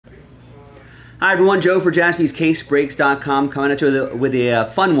Hi everyone, Joe for JaspysCaseBreaks.com coming at you with a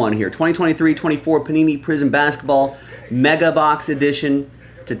fun one here. 2023-24 Panini Prizm Basketball Mega Box Edition.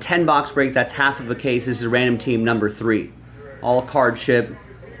 It's a 10-box break. That's half of a case. This is random team number 3. All card ship.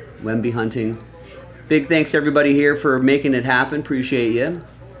 Wemby hunting. Big thanks to everybody here for making it happen. Appreciate you.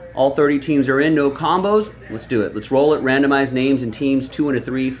 All 30 teams are in. No combos. Let's do it. Let's roll it. Randomize names and teams 2 and a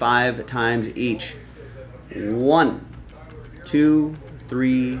 3, 5 times each. 1, 2,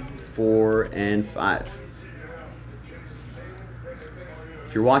 3, 4, and 5.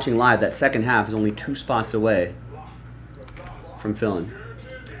 If you're watching live, that second half is only 2 spots away from filling.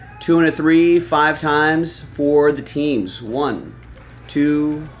 2 and a 3, 5 times for the teams. 1,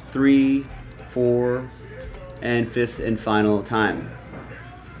 2, 3, 4, and 5th and final time.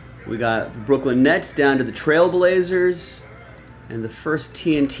 We got the Brooklyn Nets down to the Trailblazers, and the first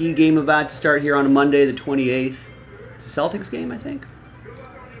TNT game about to start here on a Monday, the 28th. It's a Celtics game, I think.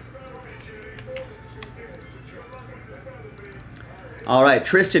 All right,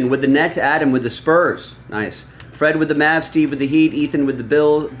 Tristan with the Nets, Adam with the Spurs. Nice. Fred with the Mavs, Steve with the Heat, Ethan with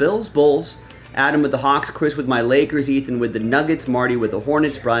the Bulls, Adam with the Hawks, Chris with my Lakers, Ethan with the Nuggets, Marty with the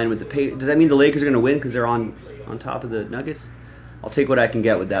Hornets, Brian with the Pacers. Does that mean the Lakers are going to win because they're on top of the Nuggets? I'll take what I can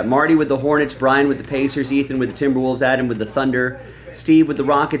get with that. Marty with the Hornets, Brian with the Pacers, Ethan with the Timberwolves, Adam with the Thunder, Steve with the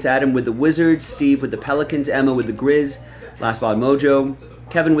Rockets, Adam with the Wizards, Steve with the Pelicans, Emma with the Grizz, Last Spot Mojo,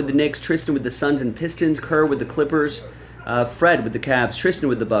 Kevin with the Knicks, Tristan with the Suns and Pistons, Kerr with the Clippers, Fred with the Cavs, Tristan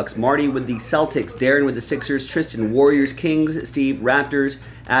with the Bucks, Marty with the Celtics, Darren with the Sixers, Tristan Warriors, Kings, Steve Raptors,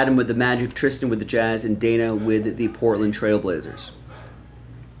 Adam with the Magic, Tristan with the Jazz, and Dana with the Portland Trailblazers.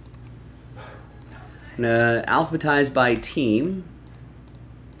 Alphabetized by team.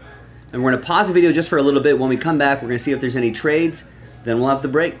 And we're going to pause the video just for a little bit. When we come back, we're going to see if there's any trades. Then we'll have the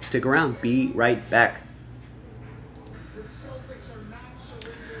break. Stick around. Be right back.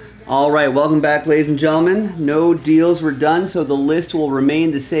 All right, welcome back, ladies and gentlemen. No deals were done, so the list will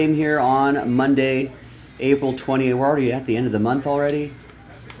remain the same here on Monday, April 20th. We're already at the end of the month already.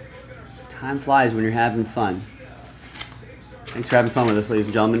 Time flies when you're having fun. Thanks for having fun with us, ladies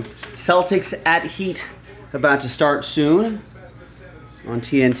and gentlemen. Celtics at Heat, about to start soon on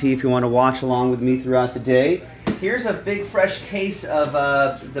TNT if you want to watch along with me throughout the day. Here's a big, fresh case of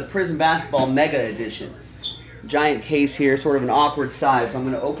the Prizm Basketball Mega Edition. Giant case here, sort of an awkward size. So I'm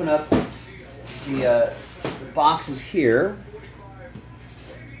going to open up the boxes here.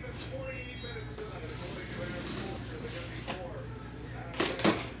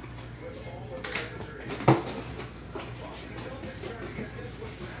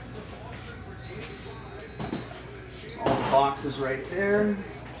 All the boxes right there.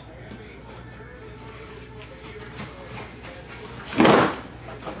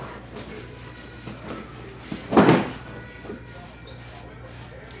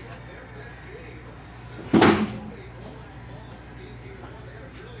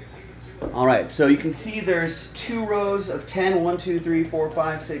 All right, so you can see there's 2 rows of 10. 1, 2, 3, 4,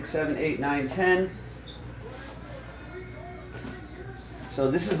 5, 6, 7, 8, 9, 10. So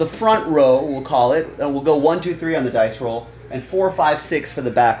this is the front row, we'll call it. And we'll go 1, 2, 3 on the dice roll, and 4, 5, 6 for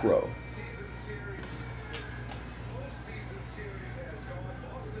the back row.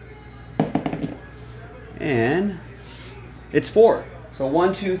 And it's 4. So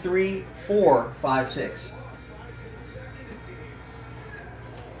 1, 2, 3, 4, 5, 6.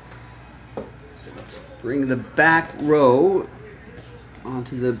 Bring the back row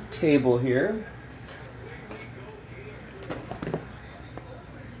onto the table here.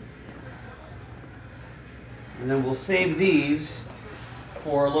 And then we'll save these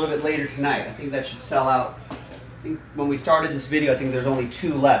for a little bit later tonight. I think that should sell out. I think when we started this video, I think there's only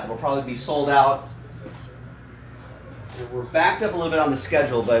 2 left. It'll probably be sold out. We're backed up a little bit on the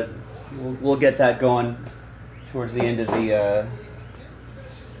schedule, but we'll get that going towards the end of the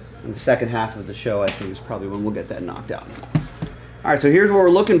second half of the show. I think is probably when we'll get that knocked out. All right, so here's what we're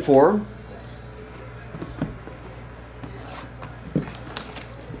looking for.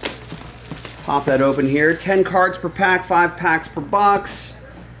 Pop that open here. 10 cards per pack, 5 packs per box.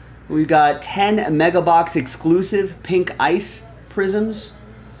 We've got 10 Mega Box exclusive pink ice prisms,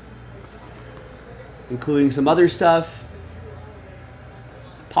 including some other stuff.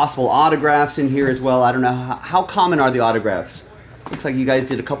 Possible autographs in here as well. I don't know how common are the autographs. Looks like you guys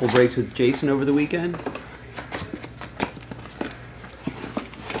did a couple breaks with Jason over the weekend.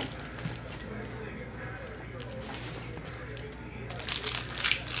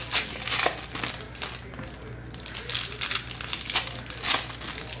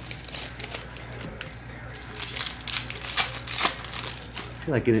 I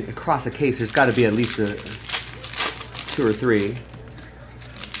feel like across a case there's got to be at least 2 or 3.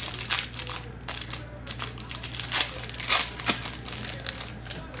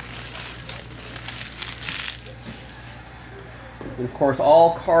 And of course,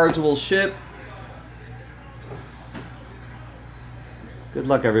 all cards will ship. Good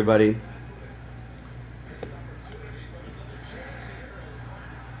luck, everybody.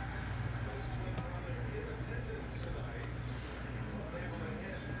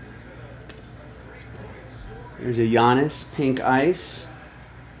 There's a Giannis pink ice.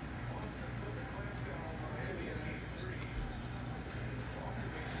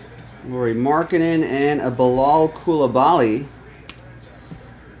 Lauri Markkanen and a Bilal Coulibaly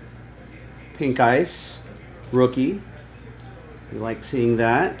pink ice rookie. We like seeing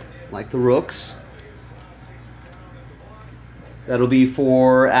that, like the Rooks. That'll be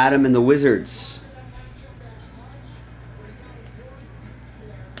for Adam and the Wizards.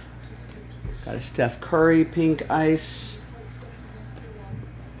 Got a Steph Curry pink ice.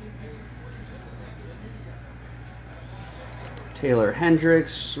 Taylor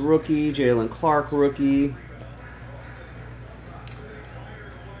Hendricks rookie, Jalen Clark rookie.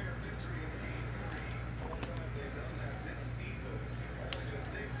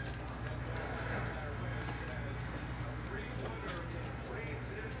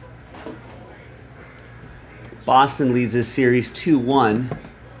 Boston leads this series 2-1.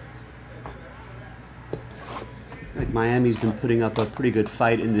 Like Miami's been putting up a pretty good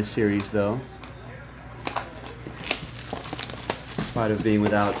fight in this series, though. In spite of being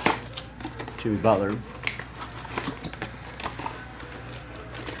without Jimmy Butler.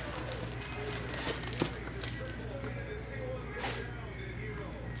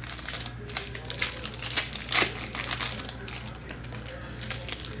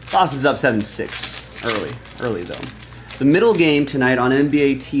 Boston's up 7-6. Early though. The middle game tonight on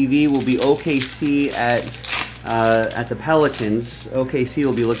NBA TV will be OKC at the Pelicans. OKC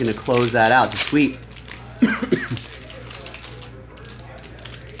will be looking to close that out to sweep.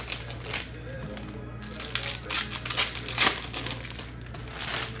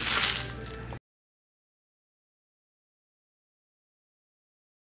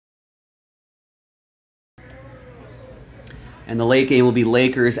 And the late game will be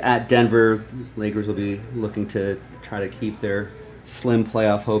Lakers at Denver. Lakers will be looking to try to keep their slim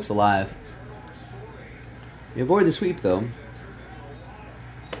playoff hopes alive. You avoid the sweep, though.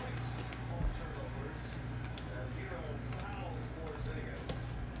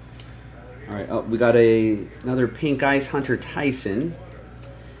 All right, oh, we got another pink ice Hunter Tyson.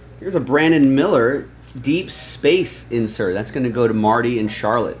 Here's a Brandon Miller deep space insert. That's going to go to Marty in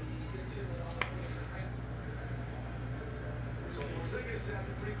Charlotte.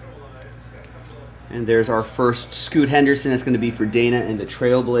 And there's our first Scoot Henderson. That's going to be for Dana and the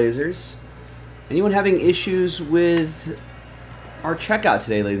Trailblazers. Anyone having issues with our checkout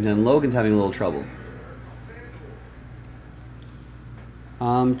today, ladies and gentlemen? Logan's having a little trouble.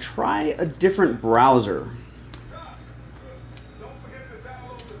 Try a different browser.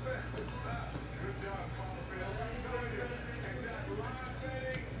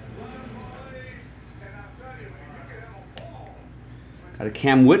 Got a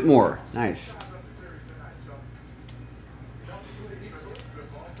Cam Whitmore. Nice.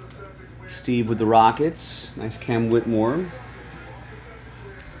 Steve with the Rockets. Nice Cam Whitmore.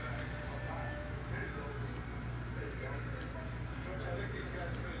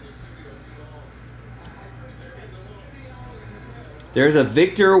 There's a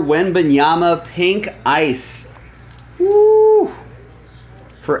Victor Wembanyama pink ice. Woo!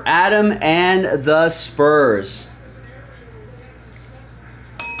 For Adam and the Spurs.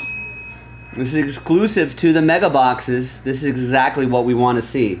 This is exclusive to the mega boxes. This is exactly what we want to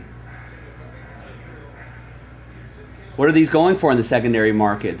see. What are these going for in the secondary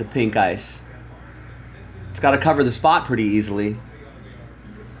market, the pink ice? It's got to cover the spot pretty easily.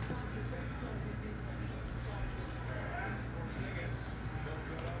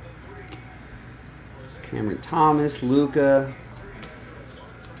 It's Cameron Thomas, Luka.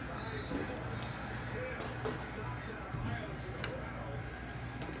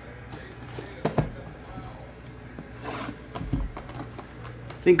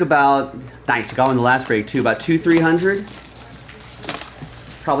 Think about, nice, got one in the last break too, about 200-300.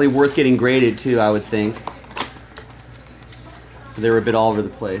 Probably worth getting graded too, I would think. They were a bit all over the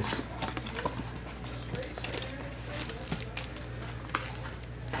place.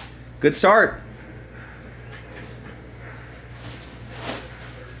 Good start.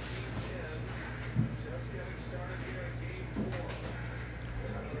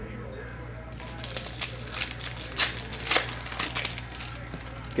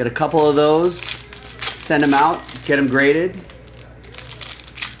 Get a couple of those, send them out, get them graded.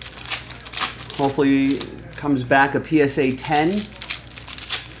 Hopefully comes back a PSA 10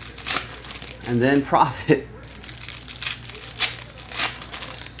 and then profit.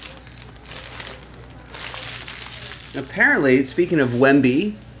 Apparently, speaking of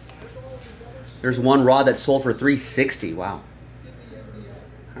Wemby, there's one raw that sold for $360. Wow.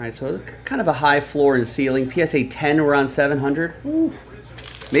 All right, so kind of a high floor and ceiling. PSA 10 around 700. Ooh,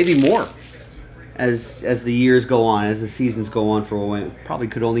 maybe more as the years go on, as the seasons go on for Wemby. Probably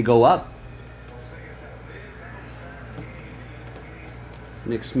could only go up.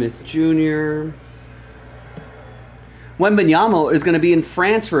 Nick Smith Jr. Wembanyama is going to be in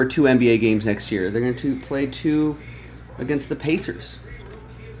France for 2 NBA games next year. They're going to play 2 against the Pacers.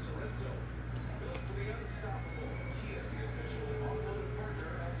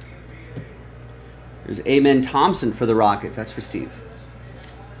 There's Amen Thompson for the Rockets. That's for Steve.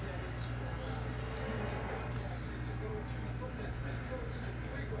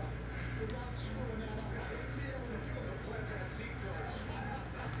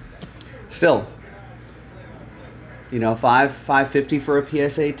 Still, you know, $550 for a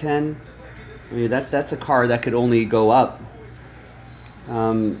PSA 10. I mean, that's a card that could only go up.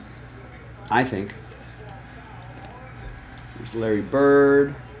 I think. There's Larry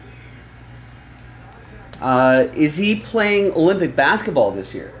Bird. Is he playing Olympic basketball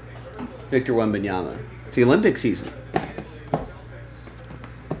this year? Victor Wembanyama. It's the Olympic season.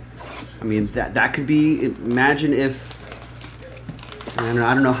 I mean, that could be. Imagine if. I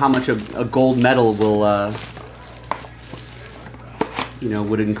don't know how much a gold medal will, you know,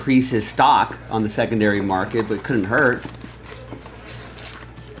 would increase his stock on the secondary market, but it couldn't hurt.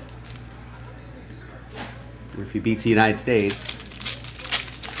 If he beats the United States,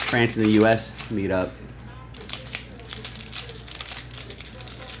 France and the U.S. meet up.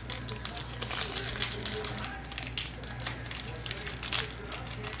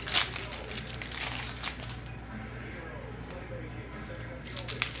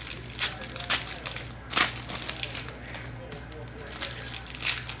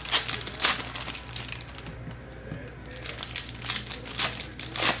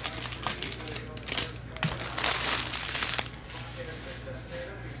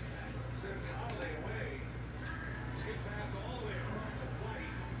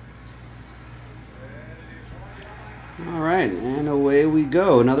 All right, and away we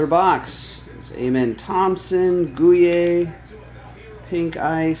go. Another box. There's Amen Thompson, Gouye, Pink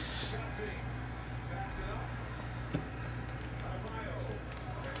Ice.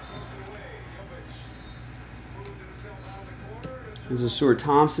 There's a Stuart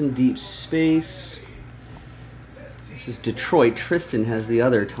Thompson, Deep Space. This is Detroit. Tristan has the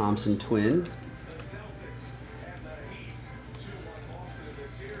other Thompson twin.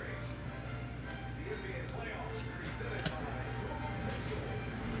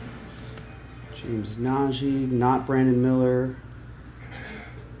 James Najee, not Brandon Miller.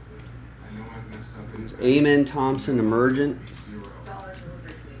 Amen Thompson, Emergent.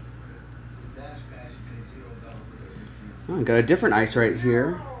 Oh, got a different ice right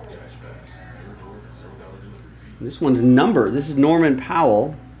here. This one's number. This is Norman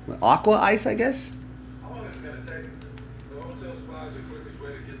Powell. Aqua ice, I guess.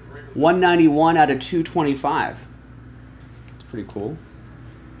 191 out of 225. It's pretty cool.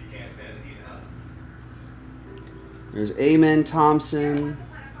 There's Amen Thompson.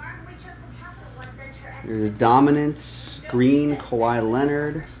 There's Dominance, Green, Kawhi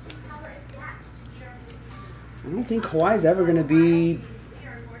Leonard. I don't think Kawhi's ever going to be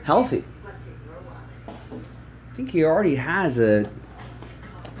healthy. I think he already has a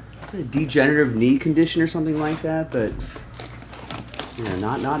degenerative knee condition or something like that, but yeah,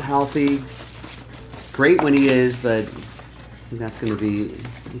 not healthy. Great when he is, but that's going to be,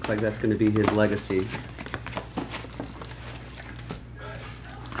 looks like that's going to be his legacy.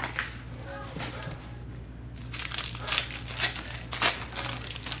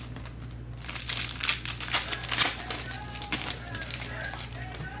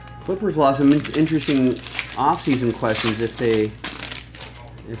 Clippers will have some interesting off-season questions if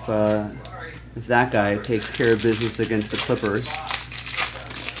that guy takes care of business against the Clippers.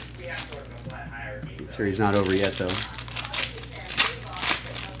 That series not over yet, though.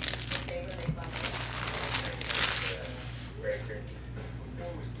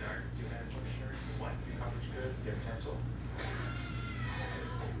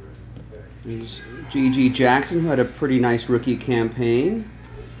 There's G.G. Jackson, who had a pretty nice rookie campaign.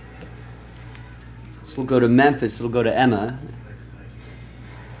 This will go to Memphis. It'll go to Emma.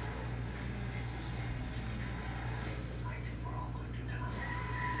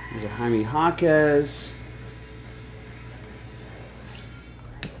 There's a Jaime Jaquez.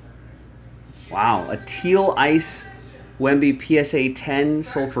 Wow, a teal ice Wemby PSA 10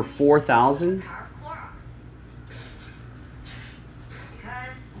 sold for $4,000.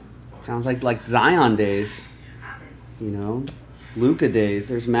 Sounds like Zion days. You know, Luka days.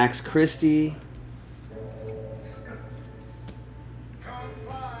 There's Max Christie.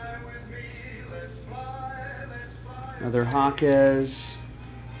 Another Hawkes.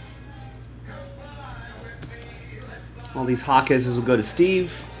 All these Hawkeses will go to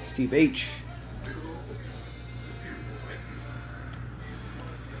Steve. Steve H.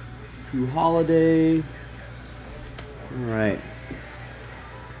 Drew Holiday. All right.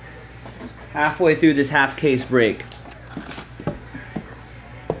 Halfway through this half case break.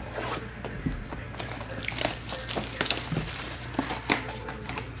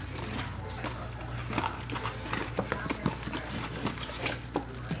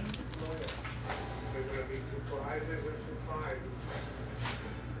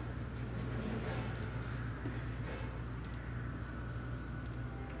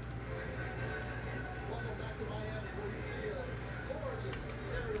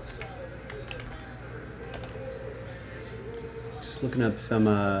 Looking up some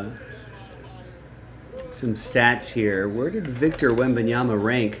stats here. Where did Victor Wembanyama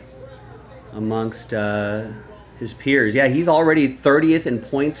rank amongst his peers? Yeah, he's already 30th in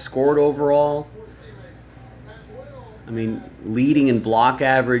points scored overall. I mean, leading in block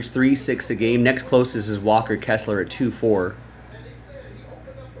average, 3.6 a game. Next closest is Walker Kessler at 2.4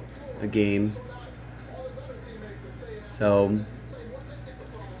 a game. So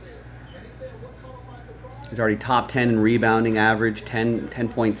he's already top 10 in rebounding average,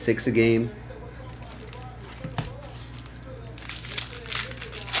 10.6 a game.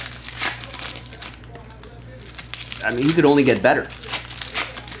 I mean, he could only get better.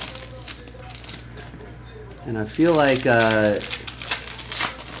 And I feel like, you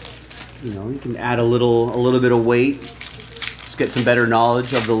know, you can add a little bit of weight, just get some better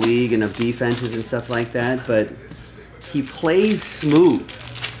knowledge of the league and of defenses and stuff like that. But he plays smooth.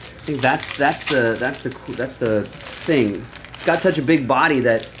 I think that's the thing. He's got such a big body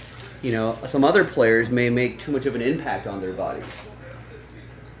that, you know, some other players may make too much of an impact on their bodies.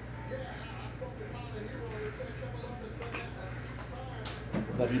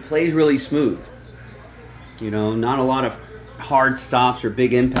 But he plays really smooth. You know, not a lot of hard stops or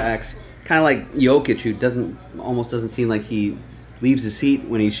big impacts. Kind of like Jokic, who almost doesn't seem like he leaves his seat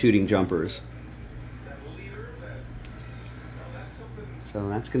when he's shooting jumpers. So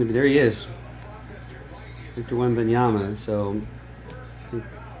that's going to be, there he is, Victor Wembanyama. So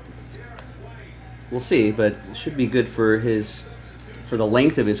we'll see, but it should be good for the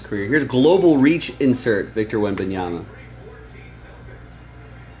length of his career. Here's global reach insert, Victor Wembanyama.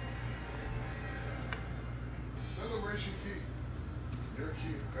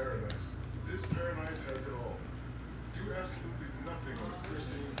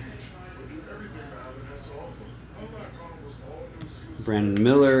 Brandon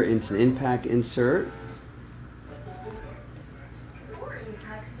Miller, instant impact insert.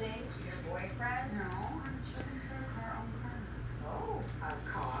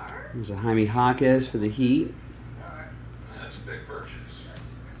 There's a Jaime Hawkes for the Heat. That's a big purchase.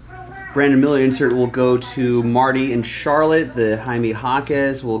 Brandon Miller insert will go to Marty and Charlotte. The Jaime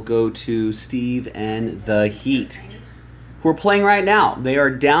Hawkes will go to Steve and the Heat, who are playing right now. They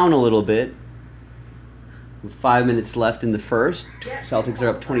are down a little bit. With 5 minutes left in the first. Celtics are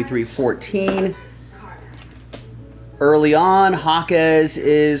up 23-14. Early on, Hawkes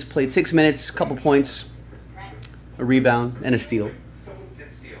is played 6 minutes, a couple points, a rebound, and a steal. Someone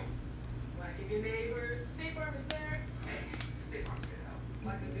did steal. Like a good neighbor, State Farm is there. State Farm's gonna help.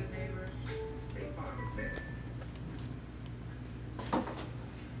 Like a good neighbor, State Farm is there.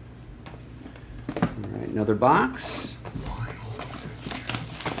 All right, another box.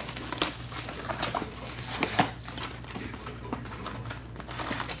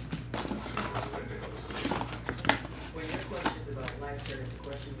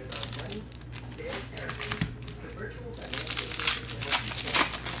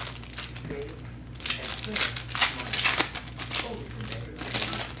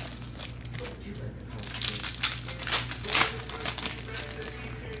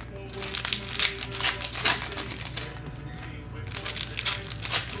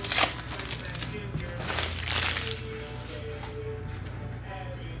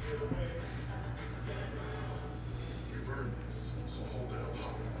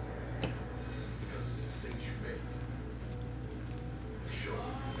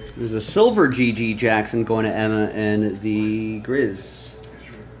 There's a silver GG Jackson going to Emma and the Grizz.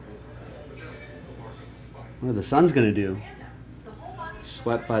 What are the Suns going to do?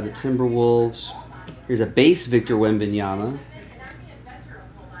 Swept by the Timberwolves. Here's a base Victor Wembanyama.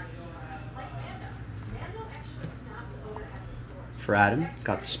 For Adam.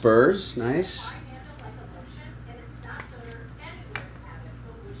 Got the Spurs. Nice.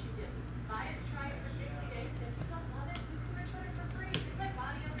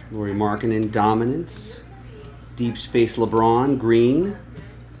 Lauri Markkanen, Dominance. Deep Space LeBron, green.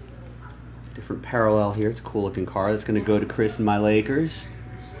 Different parallel here. It's a cool looking card. That's going to go to Chris and my Lakers.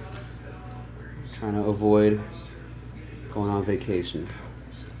 Trying to avoid going on vacation.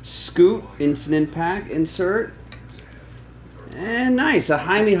 Scoot, Incident Pack, insert. And nice, a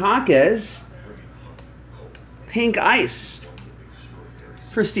Jaime Jaquez. Pink Ice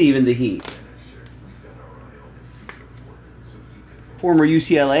for Steve in the Heat. Former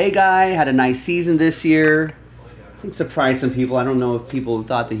UCLA guy, had a nice season this year. I think surprised some people. I don't know if people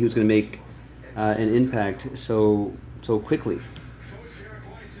thought that he was going to make an impact so quickly.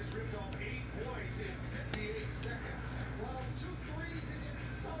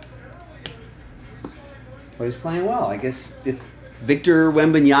 But he's playing well. I guess if Victor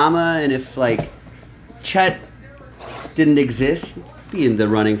Wembanyama and if like Chet didn't exist, he'd be in the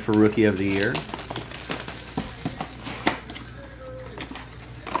running for Rookie of the Year.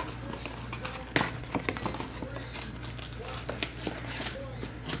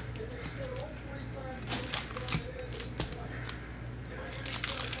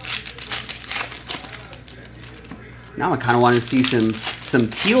 Now I kind of want to see some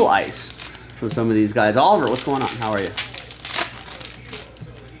teal ice from some of these guys. Oliver, what's going on? How are you?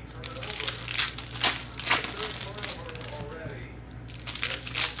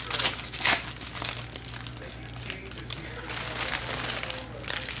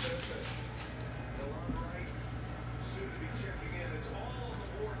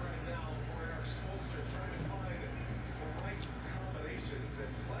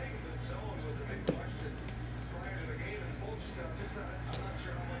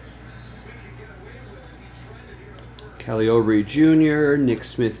 Kelly Oubre Jr., Nick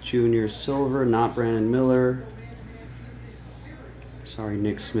Smith Jr., silver, not Brandon Miller. Sorry,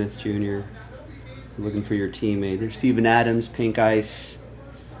 Nick Smith Jr. I'm looking for your teammate. There's Steven Adams, pink ice.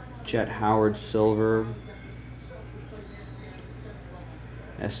 Jet Howard, silver.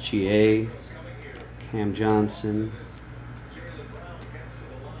 SGA, Cam Johnson.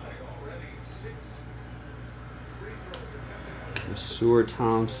 Sewer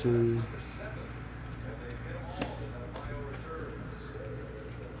Thompson.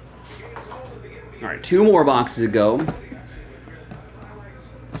 All right, 2 more boxes to go.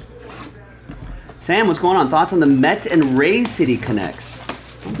 Sam, what's going on? Thoughts on the Mets and Rays City Connects?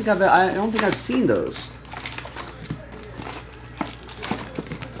 I don't think I've seen those.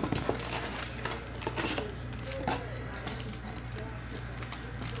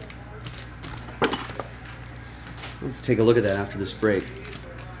 Let's take a look at that after this break.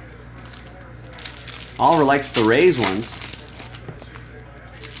 Oliver likes the Rays ones.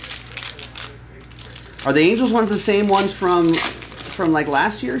 Are the Angels ones the same ones from like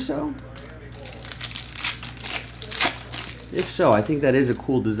last year or so? If so, I think that is a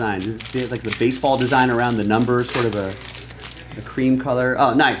cool design. They have like the baseball design around the number, sort of a cream color.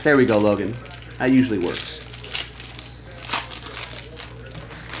 Oh, nice. There we go, Logan. That usually works.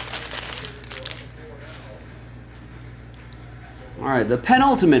 All right, the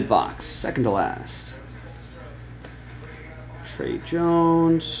penultimate box, second to last. Trey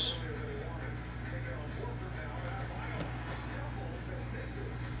Jones.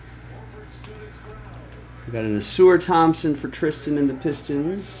 We got an Asur Thompson for Tristan and the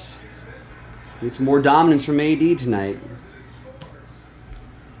Pistons. Need some more dominance from AD tonight.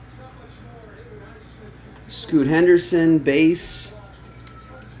 Scoot Henderson, base.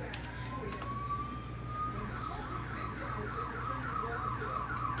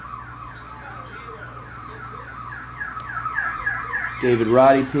 David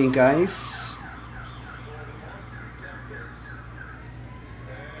Roddy, pink ice.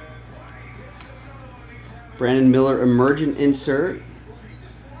 Brandon Miller, emergent insert.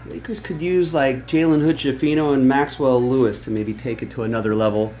 Lakers could use like Jalen Hood-Schifino and Maxwell Lewis to maybe take it to another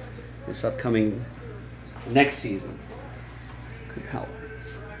level this upcoming next season. Could help.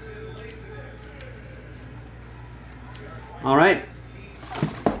 All right.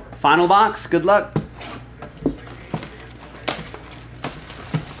 Final box. Good luck.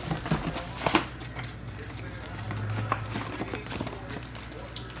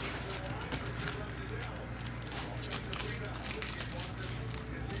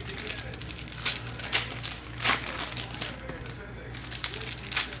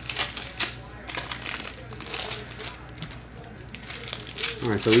 All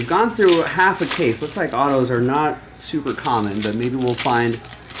right, so we've gone through half a case. Looks like autos are not super common, but maybe we'll find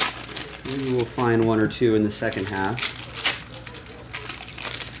 1 or 2 in the second half.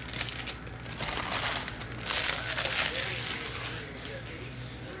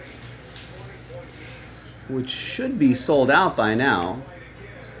 Which should be sold out by now.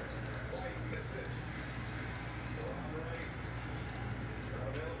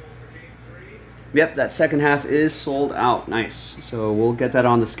 Yep, that second half is sold out. Nice. So we'll get that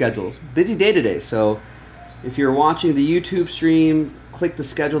on the schedule. Busy day today, so if you're watching the YouTube stream, click the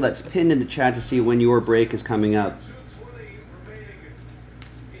schedule that's pinned in the chat to see when your break is coming up.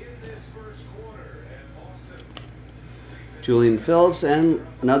 Julian Phillips and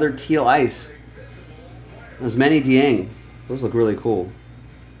another teal ice. There's Manny Dieng. Those look really cool.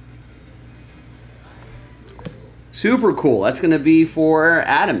 Super cool. That's going to be for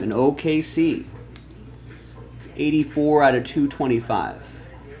Adam in OKC. It's 84 out of 225.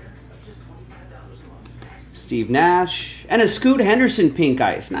 Steve Nash. And a Scoot Henderson pink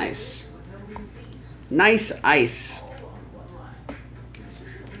ice. Nice. Nice ice.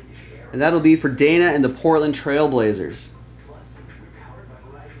 And that'll be for Dana and the Portland Trail Blazers.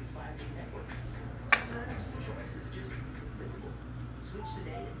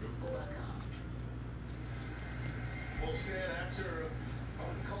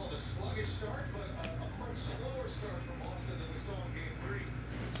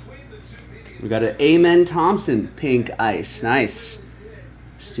 We got an Amen Thompson pink ice. Nice.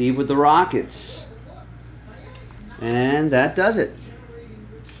 Steve with the Rockets. And that does it.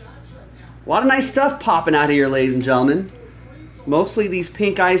 A lot of nice stuff popping out of here, ladies and gentlemen. Mostly these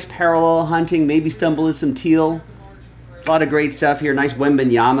pink ice parallel hunting, maybe stumble in some teal. A lot of great stuff here. Nice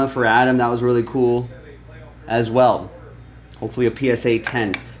Wembanyama for Adam. That was really cool as well. Hopefully a PSA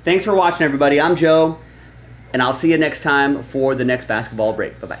 10. Thanks for watching, everybody. I'm Joe, and I'll see you next time for the next basketball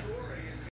break. Bye-bye.